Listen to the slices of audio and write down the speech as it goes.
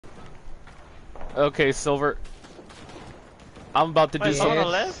Okay, Silver. I'm about to do Wait, some. on the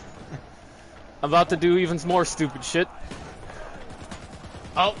left? I'm about to do even more stupid shit.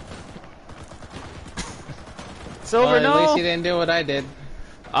 Oh. Silver, Well, no. at least you didn't do what I did.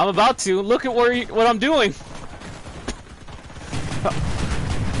 I'm about to. Look at what I'm doing.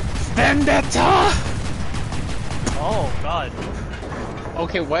 Vendetta! Oh God.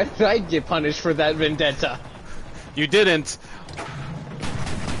 Okay, why did I get punished for that vendetta? You didn't.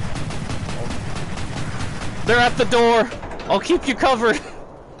 They're at the door. I'll keep you covered.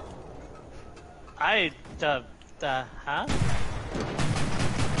 Huh?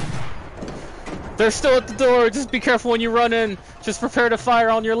 They're still at the door. Just be careful when you run in. Just prepare to fire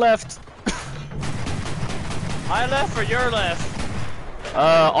on your left. My left or your left?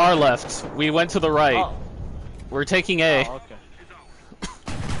 Our left. We went to the right. Oh. We're taking A. Oh, okay.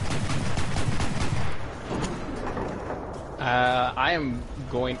 I am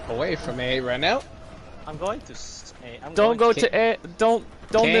going away from A right now. I'm going to. Don't go to A. Don't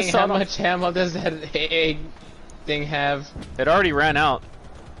King, miss how out on. much ammo does that A thing have? It already ran out.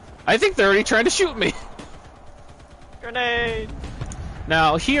 I think they're already trying to shoot me. Grenade.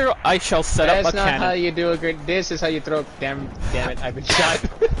 Now here I shall set up a That's not cannon. how you do a grenade. This is how you throw. Damn it! I've been shot.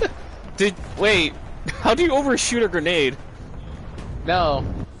 Wait? How do you overshoot a grenade? No,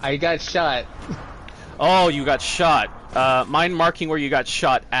 I got shot. Oh, you got shot. Mine marking where you got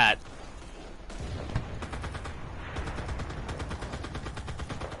shot at.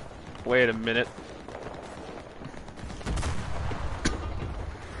 Wait a minute.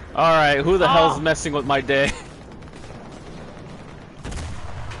 Alright, who the hell's messing with my day?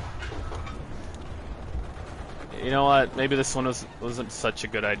 You know what? Maybe this one wasn't such a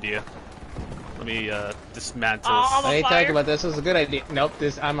good idea. Let me dismantle this. What are you talking about? This was a good idea. Nope,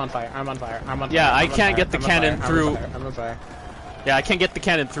 I'm on fire. I'm on fire. I'm on fire. Yeah, I I'm on can't fire. get the I'm on cannon fire. through. I'm on fire. Yeah, I can't get the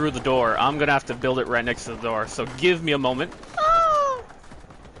cannon through the door. I'm gonna have to build it right next to the door. So give me a moment.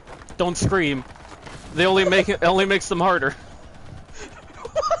 Don't scream. They only make it only makes them harder.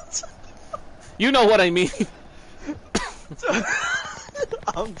 What? You know what I mean.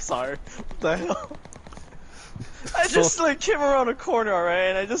 I'm sorry. What the hell? I just like came around a corner,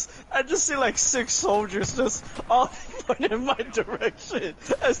 alright, and I just see like 6 soldiers just all pointing in my direction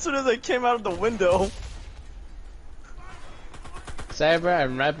as soon as I came out of the window. Cyber,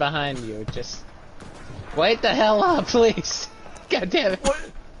 I'm right behind you. Just wait the hell up, please. God damn it. What?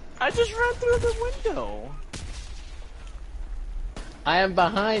 I just ran through the window. I am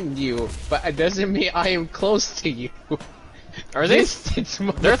behind you, but it doesn't mean I am close to you. Are they? Distance,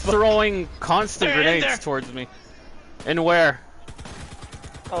 They're throwing constant They're in grenades there. towards me. And where?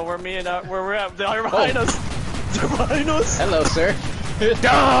 Oh, where we're at? They're behind us. They're behind us. Hello, sir.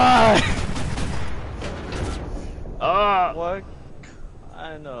 Die! What?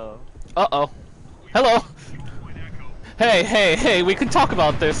 I know. Uh-oh. Hello. Hey, we can talk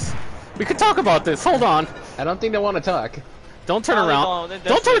about this. We can talk about this. Hold on. I don't think they want to talk. Don't turn No, they around. don't. They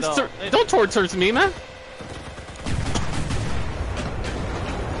Don't definitely don't towards me, man.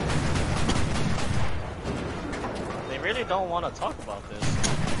 They really don't want to talk about this.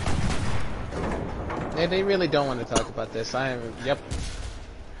 Yeah, they really don't want to talk about this. Yep.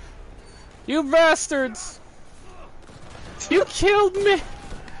 You bastards! You killed me!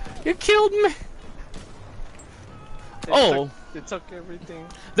 You killed me! They took everything.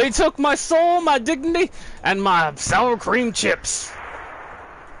 They took my soul, my dignity, and my sour cream chips.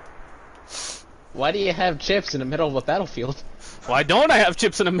 Why do you have chips in the middle of a battlefield? Why don't I have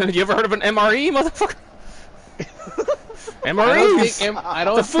chips in a minute? You ever heard of an MRE, motherfucker? I don't MREs! think, I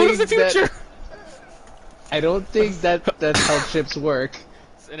don't The food of the think future! that, I don't think that's how chips work.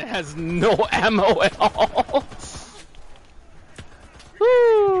 And it has no ammo at all.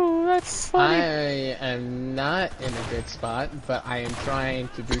 Woo, that's funny. I am not in a good spot, but I am trying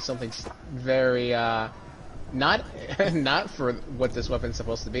to do something very, not for what this weapon's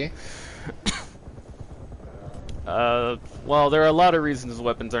supposed to be. Well, there are a lot of reasons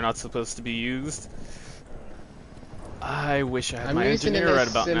weapons are not supposed to be used. I wish I had my using engineer an right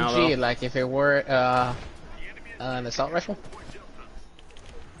about now, SMG, though. like if it were, an assault rifle.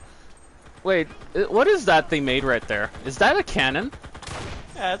 Wait, what is that they made right there? Is that a cannon?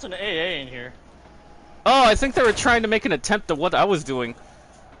 Yeah, it's an AA in here. Oh, I think they were trying to make an attempt at what I was doing.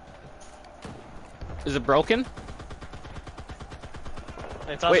 Is it broken?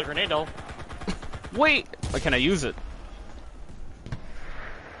 They tossed Wait. a grenade though. Wait! Why can't I use it?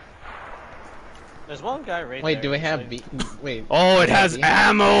 There's one guy right Wait, there. do we have He's wait? Oh, it has B?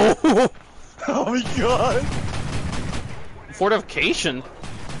 ammo! like- Oh my god! Fortification?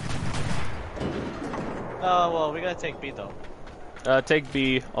 Oh well, we gotta take B though. Take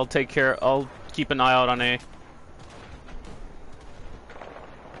B. I'll take care. I'll keep an eye out on A.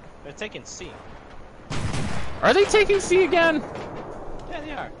 They're taking C. Are they taking C again? Yeah,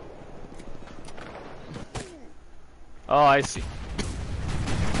 they are. Oh, I see.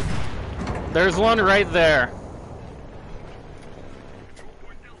 There's one right there.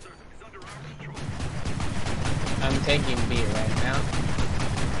 I'm taking B right now.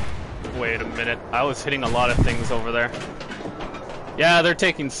 Wait a minute. I was hitting a lot of things over there. Yeah, they're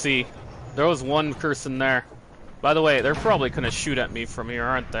taking C. There was one person there. By the way, they're probably gonna shoot at me from here,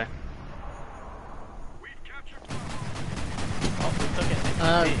 aren't they? Oh, we took it.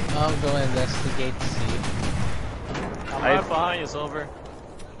 I'll go investigate C. I'm right behind you, Silver.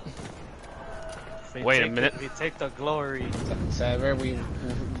 Wait a minute. We take the glory. Sever, we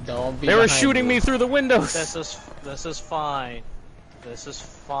don't be. They were behind shooting you. me through the windows. This is fine. This is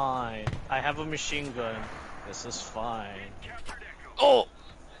fine. I have a machine gun. This is fine. Oh!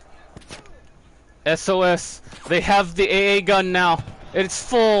 SOS. They have the AA gun now. It's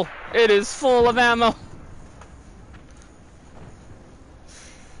full. It is full of ammo.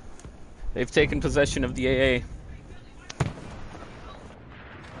 They've taken possession of the AA.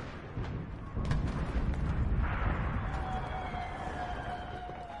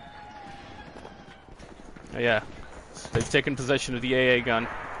 Oh, yeah. They've taken possession of the AA gun.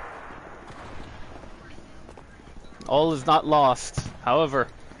 All is not lost. However,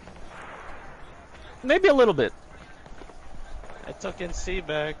 maybe a little bit. I took in C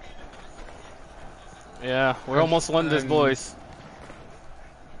back. Yeah, we're almost won this, boys.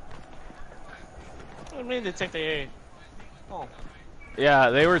 What do you mean they take the A? Oh. Yeah,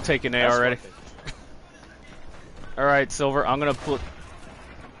 they were taking A That's already. worth it. Alright, Silver, I'm gonna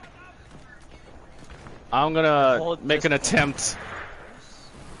make an attempt.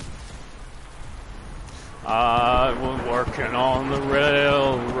 I was working on the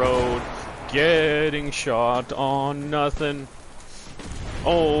railroad, getting shot on nothing.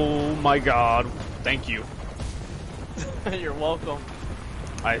 Oh my god, thank you. You're welcome.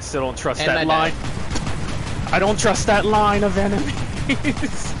 I still don't trust And that I line. died. I don't trust that line of enemies.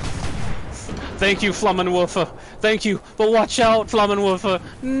 Thank you, Flammenwerfer. Thank you, but watch out, Flammenwerfer.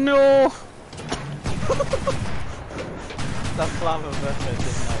 No! That Flammenwerfer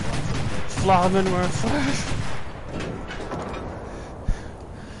did not want to. Flammenwerfer.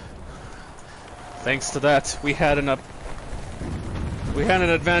 Thanks to that, we had an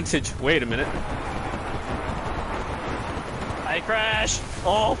advantage. Wait a minute. I crash!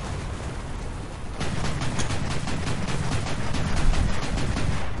 Oh!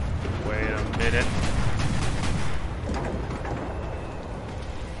 Wait a minute.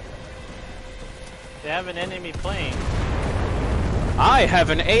 They have an enemy plane. I have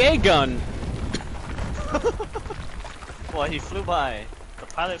an AA gun. Well, he flew by. The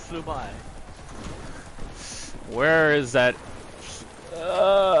pilot flew by. Where is that?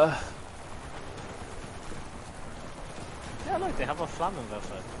 Yeah, look, they have a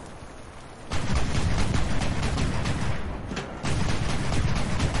Flammenwerfer.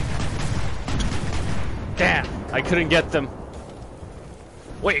 Damn, I couldn't get them.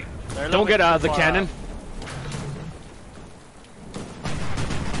 Wait, They're a don't little get bit out of too the far cannon. out.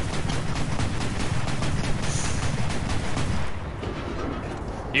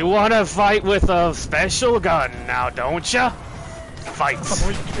 You wanna fight with a special gun now, don't ya? Fight.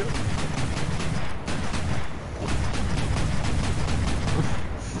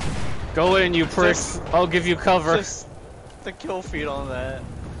 Go in, you pricks. I'll give you cover. Just the kill feed on that.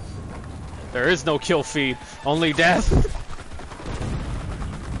 There is no kill feed, only death.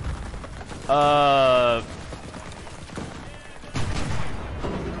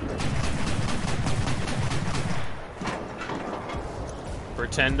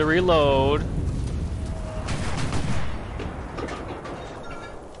 Pretend to reload.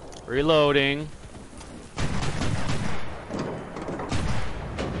 Reloading.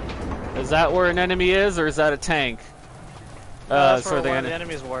 Is that where an enemy is, or is that a tank? That's where where one of the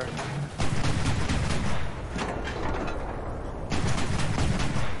enemies were.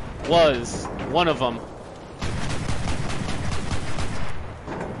 Was one of them.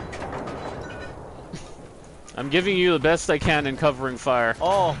 I'm giving you the best I can in covering fire.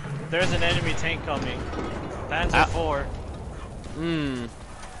 Oh, there's an enemy tank coming. Panzer 4. Hmm.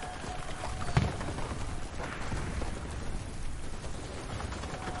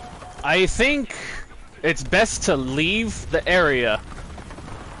 I think it's best to leave the area.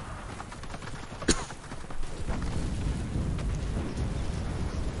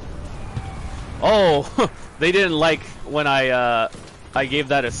 Oh, they didn't like when I gave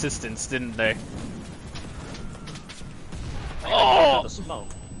that assistance, didn't they? Oh! The smoke.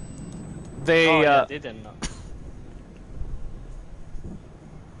 They, Oh, yeah, they didn't know.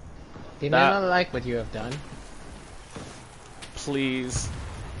 They may That- not like what you have done. please,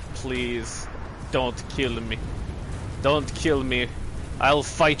 please, don't kill me. Don't kill me. I'll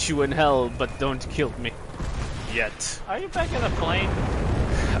fight you in hell, but don't kill me. Yet. Are you back in the plane?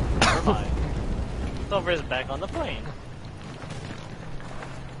 Never mind. Silver's back on the plane.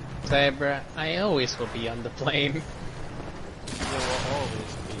 Zebra, I always will be on the plane. You will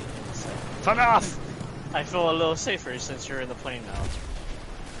always be inside. Fuck off! I feel a little safer since you're in the plane now.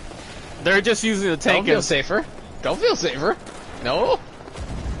 They're just using the Don't tank feel as safer. Don't feel safer. No.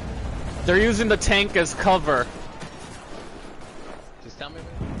 they're using the tank as cover. Just tell me.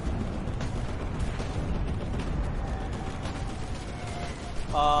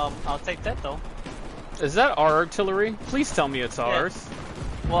 I'll take that though. Is that our artillery? Please tell me it's ours.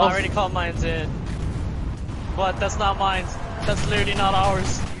 Well, I already called mines in. But that's not mine. That's literally not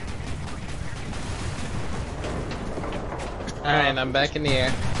ours. Alright, I'm back in the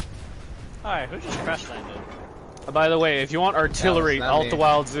air. Alright, who just crash landed? By the way, if you want artillery That was not out the me.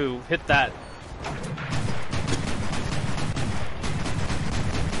 Wild Zoo, hit that.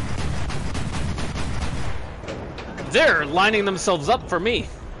 They're lining themselves up for me.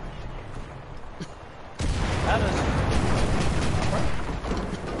 That is.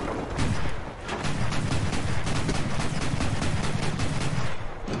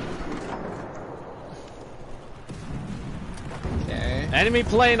 Okay. Enemy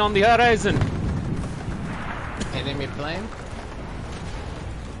plane on the horizon. Enemy plane?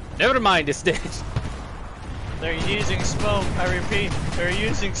 Never mind, it's dead. They're using smoke. I repeat, they're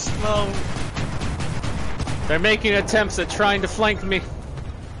using smoke. They're making attempts at trying to flank me.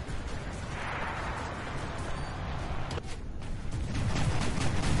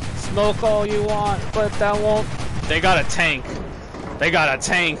 Smoke all you want, but that won't. They got a tank. They got a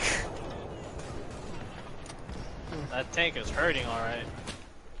tank. That tank is hurting, alright.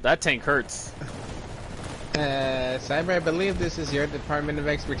 That tank hurts. Cyber, I believe this is your department of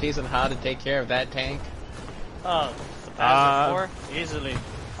expertise on how to take care of that tank. Oh, the Panzer IV? Easily.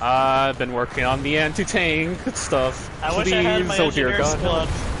 I've been working on the anti-tank stuff. I wish I had my Please, oh dear engineer God.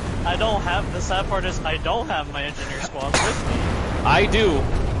 squad. I don't have, the sad part is I don't have my engineer squad with me. I do.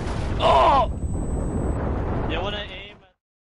 Oh!